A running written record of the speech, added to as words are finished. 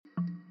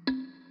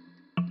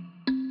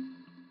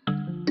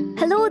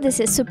Hello, this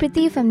is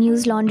Supriti from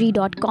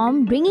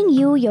newslaundry.com bringing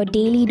you your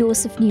daily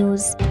dose of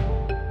news.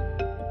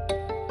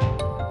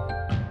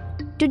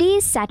 Today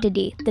is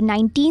Saturday, the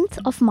 19th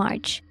of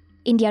March.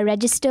 India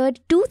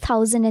registered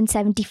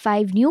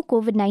 2,075 new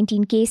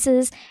COVID-19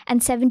 cases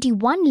and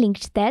 71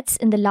 linked deaths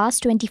in the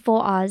last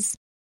 24 hours.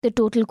 The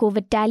total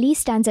COVID tally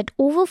stands at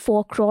over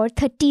 4 crore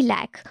 30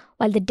 lakh,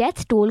 while the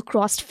death toll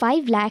crossed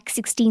 5 lakh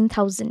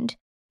 16,000.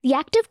 The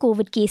active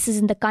COVID cases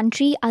in the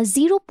country are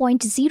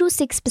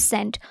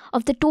 0.06%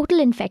 of the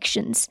total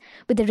infections,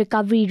 with the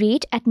recovery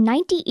rate at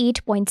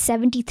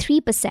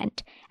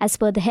 98.73% as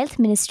per the Health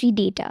Ministry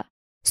data.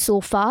 So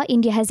far,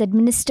 India has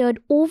administered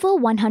over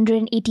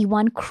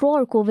 181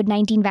 crore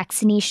COVID-19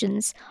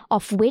 vaccinations,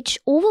 of which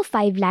over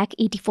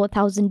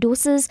 5,84,000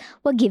 doses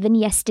were given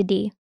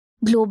yesterday.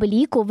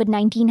 Globally,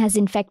 COVID-19 has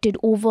infected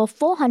over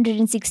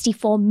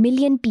 464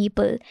 million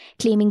people,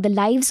 claiming the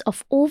lives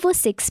of over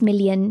 6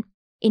 million.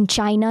 In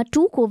China,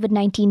 2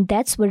 COVID-19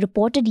 deaths were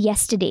reported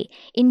yesterday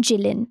in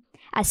Jilin,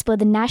 as per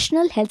the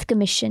National Health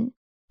Commission.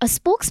 A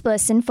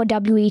spokesperson for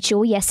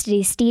WHO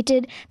yesterday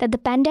stated that the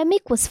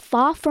pandemic was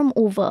far from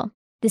over.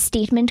 This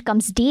statement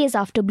comes days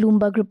after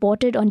Bloomberg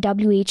reported on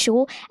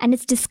WHO and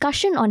its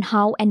discussion on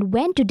how and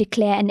when to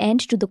declare an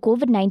end to the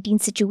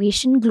COVID-19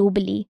 situation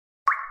globally.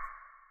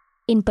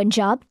 In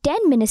Punjab,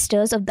 10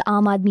 ministers of the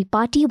Aam Aadmi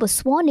Party were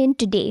sworn in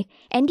today,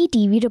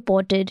 NDTV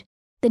reported.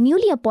 The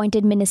newly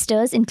appointed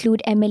ministers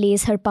include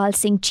MLAs Harpal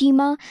Singh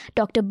Cheema,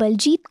 Dr.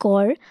 Baljeet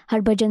Kaur,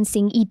 Harbhajan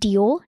Singh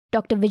ETO,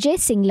 Dr. Vijay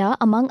Singla,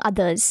 among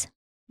others.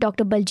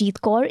 Dr. Baljeet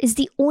Kaur is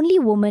the only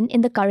woman in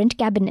the current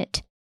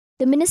cabinet.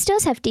 The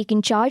ministers have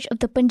taken charge of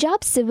the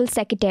Punjab Civil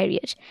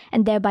Secretariat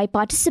and thereby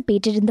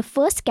participated in the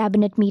first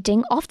cabinet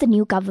meeting of the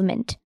new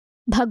government.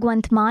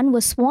 Bhagwant Mann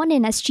was sworn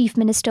in as Chief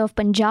Minister of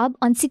Punjab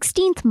on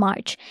 16th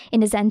March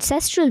in his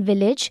ancestral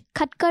village,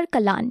 Khatkar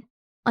Kalan.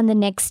 On the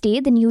next day,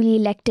 the newly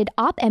elected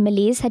AAP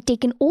MLAs had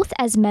taken oath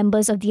as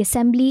members of the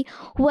Assembly,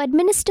 who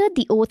administered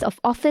the oath of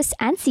office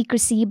and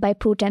secrecy by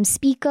Pro Tem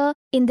Speaker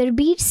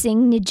Inderbir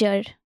Singh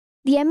Nijjar.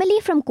 The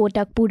MLA from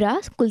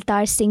Kotakpura,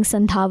 Kultar Singh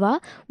Sandhawa,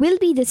 will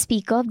be the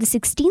Speaker of the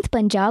 16th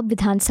Punjab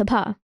Vidhan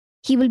Sabha.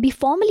 He will be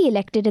formally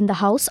elected in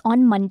the House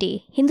on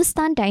Monday,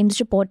 Hindustan Times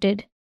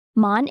reported.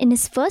 Mann, in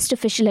his first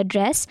official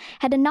address,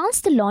 had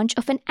announced the launch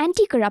of an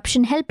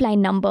anti-corruption helpline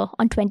number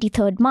on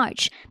 23rd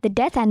March, the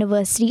death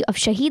anniversary of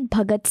Shaheed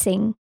Bhagat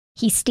Singh.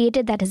 He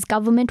stated that his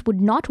government would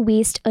not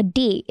waste a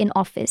day in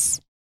office.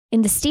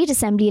 In the state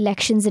assembly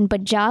elections in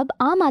Punjab,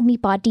 Aam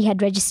Aadmi Party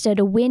had registered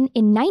a win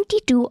in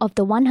 92 of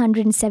the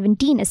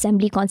 117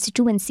 assembly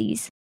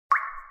constituencies.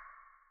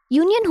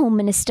 Union Home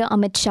Minister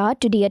Amit Shah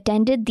today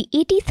attended the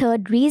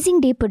 83rd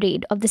Raising Day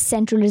Parade of the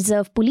Central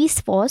Reserve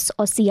Police Force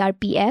or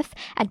CRPF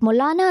at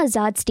Maulana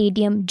Azad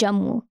Stadium,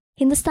 Jammu,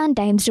 Hindustan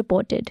Times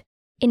reported.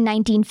 In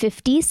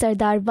 1950,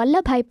 Sardar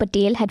Vallabhbhai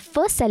Patel had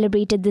first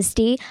celebrated this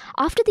day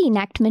after the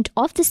enactment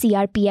of the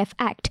CRPF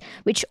Act,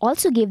 which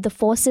also gave the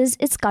forces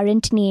its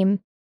current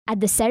name. At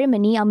the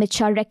ceremony, Amit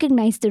Shah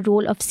recognized the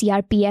role of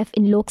CRPF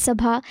in Lok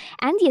Sabha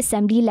and the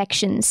assembly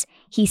elections.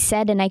 He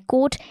said, and I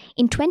quote,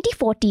 "In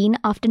 2014,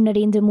 after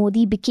Narendra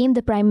Modi became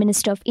the Prime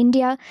Minister of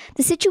India,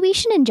 the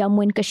situation in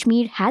Jammu and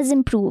Kashmir has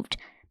improved.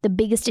 The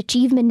biggest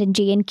achievement in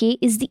J&K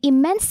is the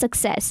immense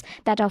success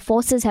that our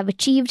forces have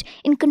achieved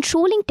in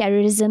controlling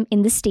terrorism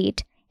in the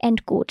state."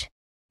 End quote.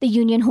 The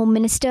Union Home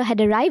Minister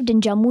had arrived in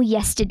Jammu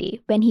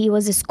yesterday when he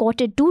was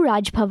escorted to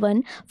Raj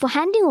Bhavan for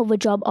handing over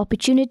job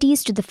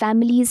opportunities to the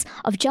families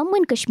of Jammu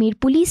and Kashmir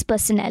police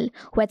personnel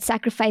who had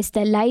sacrificed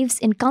their lives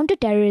in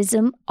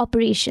counter-terrorism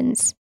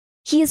operations.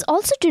 He is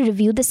also to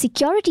review the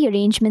security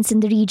arrangements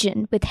in the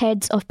region with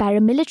heads of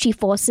paramilitary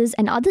forces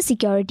and other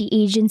security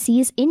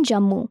agencies in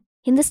Jammu,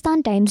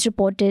 Hindustan Times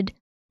reported.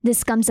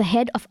 This comes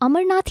ahead of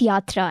Amarnath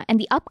Yatra and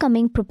the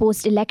upcoming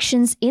proposed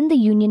elections in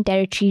the Union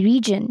Territory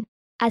region.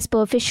 As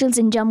per officials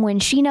in Jammu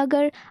and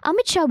Srinagar,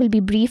 Amit Shah will be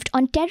briefed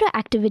on terror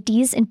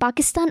activities in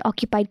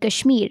Pakistan-occupied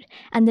Kashmir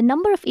and the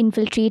number of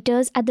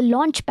infiltrators at the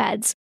launch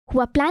pads who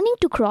are planning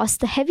to cross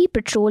the heavy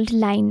patrolled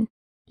line.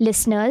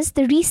 Listeners,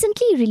 the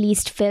recently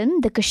released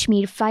film, The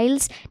Kashmir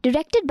Files,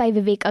 directed by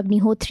Vivek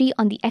Agnihotri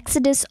on the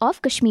exodus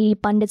of Kashmiri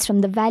Pandits from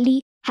the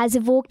valley, has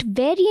evoked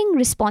varying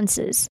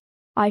responses.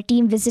 Our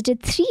team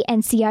visited 3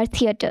 NCR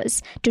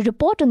theatres to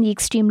report on the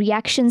extreme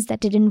reactions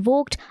that it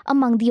invoked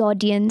among the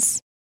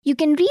audience. You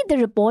can read the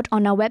report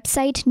on our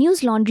website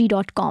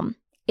newslaundry.com.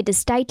 It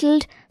is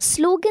titled,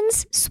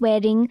 "Slogans,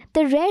 Swearing,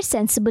 the Rare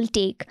Sensible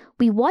Take.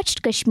 We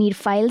watched Kashmir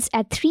Files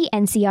at 3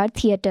 NCR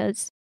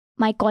theatres."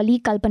 My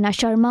colleague Kalpana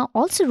Sharma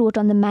also wrote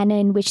on the manner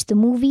in which the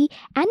movie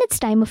and its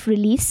time of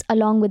release,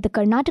 along with the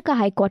Karnataka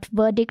High Court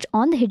verdict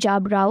on the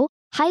Hijab Row,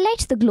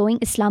 highlights the glowing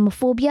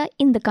Islamophobia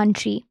in the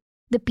country.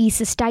 The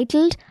piece is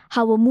titled,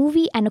 "How a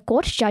Movie and a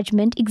Court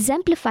Judgment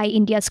Exemplify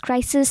India's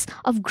Crisis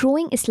of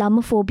Growing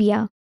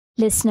Islamophobia."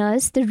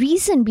 Listeners, the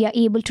reason we are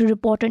able to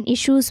report on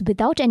issues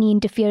without any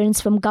interference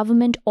from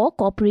government or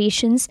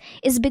corporations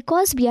is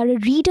because we are a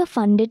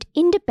reader-funded,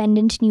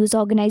 independent news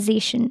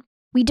organization.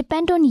 We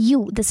depend on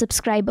you, the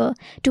subscriber,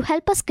 to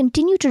help us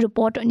continue to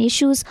report on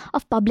issues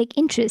of public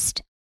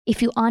interest.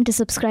 If you aren't a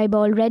subscriber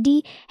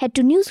already, head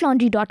to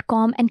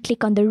newslaundry.com and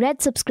click on the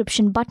red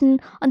subscription button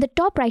on the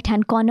top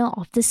right-hand corner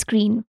of the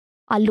screen.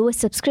 Our lowest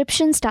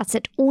subscription starts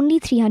at only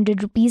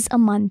 300 rupees a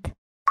month.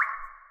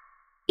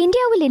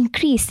 India will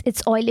increase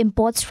its oil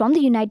imports from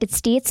the United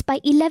States by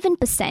 11%,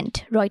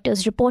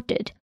 Reuters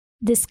reported.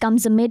 This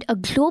comes amid a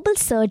global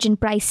surge in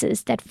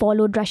prices that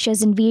followed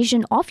Russia's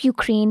invasion of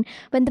Ukraine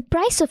when the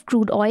price of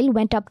crude oil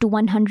went up to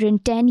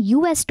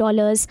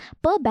 $110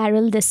 per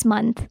barrel this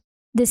month.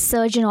 This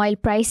surge in oil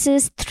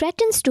prices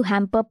threatens to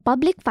hamper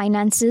public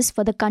finances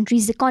for the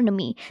country's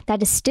economy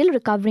that is still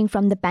recovering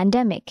from the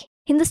pandemic,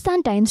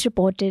 Hindustan Times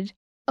reported.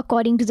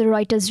 According to the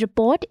Reuters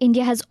report,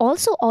 India has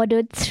also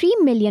ordered 3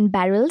 million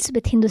barrels,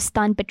 with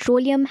Hindustan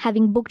Petroleum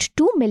having booked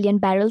 2 million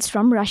barrels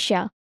from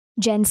Russia.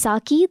 Jen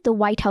Psaki, the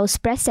White House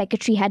press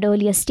secretary, had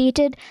earlier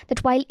stated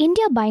that while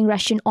India buying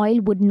Russian oil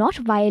would not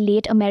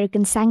violate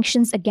American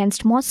sanctions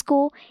against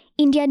Moscow,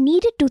 India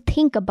needed to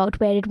think about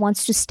where it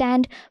wants to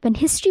stand when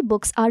history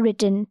books are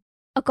written.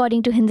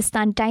 According to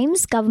Hindustan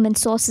Times, government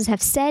sources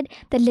have said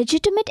that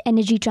legitimate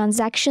energy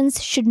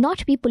transactions should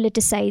not be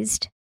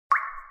politicized.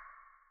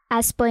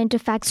 As per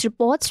Interfax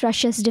reports,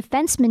 Russia's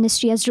defense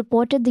ministry has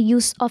reported the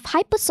use of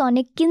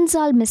hypersonic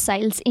Kinzhal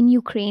missiles in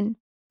Ukraine.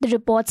 The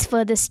reports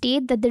further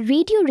state that the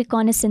radio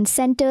reconnaissance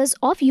centers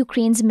of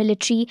Ukraine's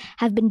military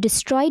have been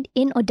destroyed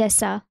in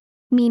Odessa.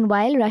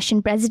 Meanwhile,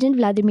 Russian President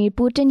Vladimir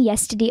Putin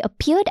yesterday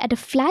appeared at a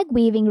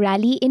flag-waving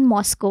rally in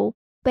Moscow,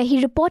 where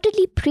he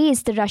reportedly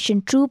praised the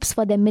Russian troops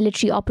for their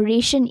military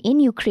operation in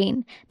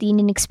Ukraine, the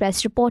Indian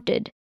Express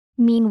reported.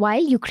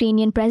 Meanwhile,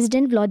 Ukrainian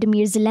President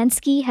Volodymyr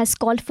Zelensky has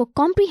called for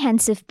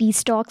comprehensive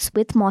peace talks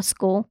with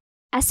Moscow.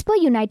 As per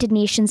United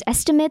Nations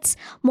estimates,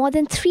 more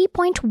than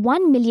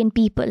 3.1 million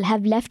people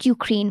have left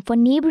Ukraine for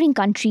neighboring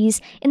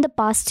countries in the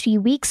past 3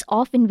 weeks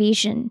of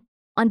invasion.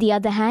 On the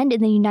other hand,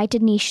 in the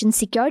United Nations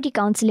Security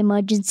Council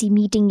emergency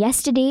meeting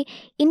yesterday,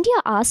 India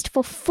asked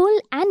for full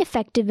and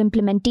effective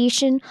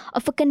implementation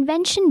of a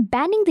convention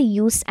banning the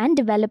use and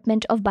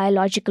development of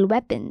biological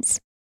weapons.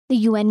 The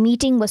UN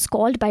meeting was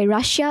called by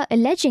Russia,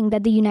 alleging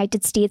that the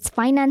United States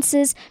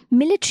finances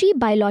military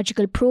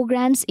biological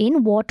programs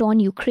in war-torn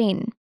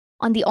Ukraine.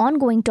 On the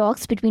ongoing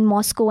talks between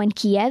Moscow and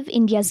Kiev,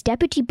 India's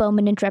Deputy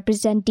Permanent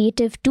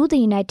Representative to the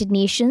United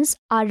Nations,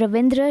 R.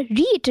 Ravindra,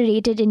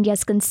 reiterated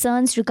India's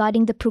concerns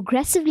regarding the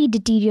progressively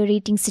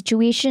deteriorating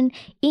situation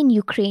in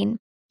Ukraine.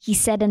 He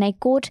said, and I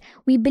quote,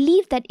 "We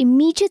believe that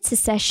immediate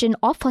cessation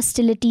of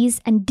hostilities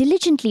and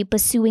diligently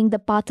pursuing the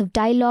path of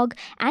dialogue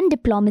and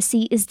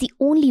diplomacy is the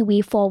only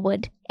way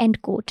forward."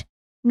 End quote.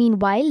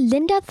 Meanwhile,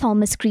 Linda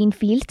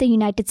Thomas-Greenfield, the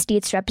United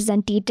States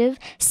representative,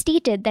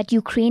 stated that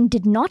Ukraine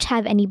did not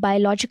have any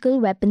biological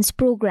weapons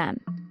program.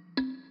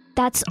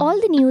 That's all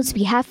the news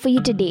we have for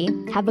you today.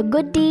 Have a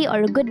good day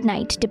or a good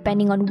night,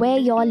 depending on where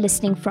you're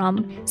listening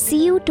from.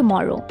 See you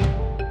tomorrow.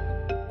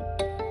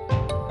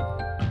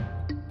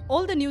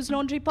 All the News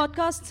Laundry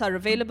podcasts are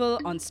available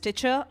on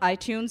Stitcher,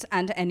 iTunes,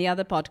 and any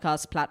other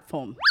podcast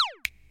platform.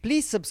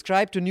 Please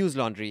subscribe to News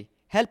Laundry.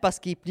 Help us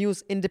keep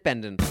news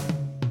independent.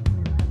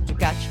 To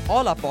catch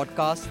all our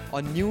podcasts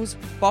on news,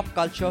 pop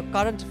culture,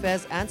 current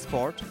affairs, and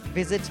sport,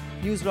 visit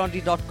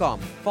newslaundry.com.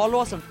 Follow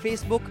us on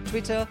Facebook,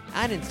 Twitter,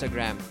 and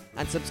Instagram,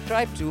 and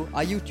subscribe to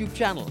our YouTube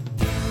channel.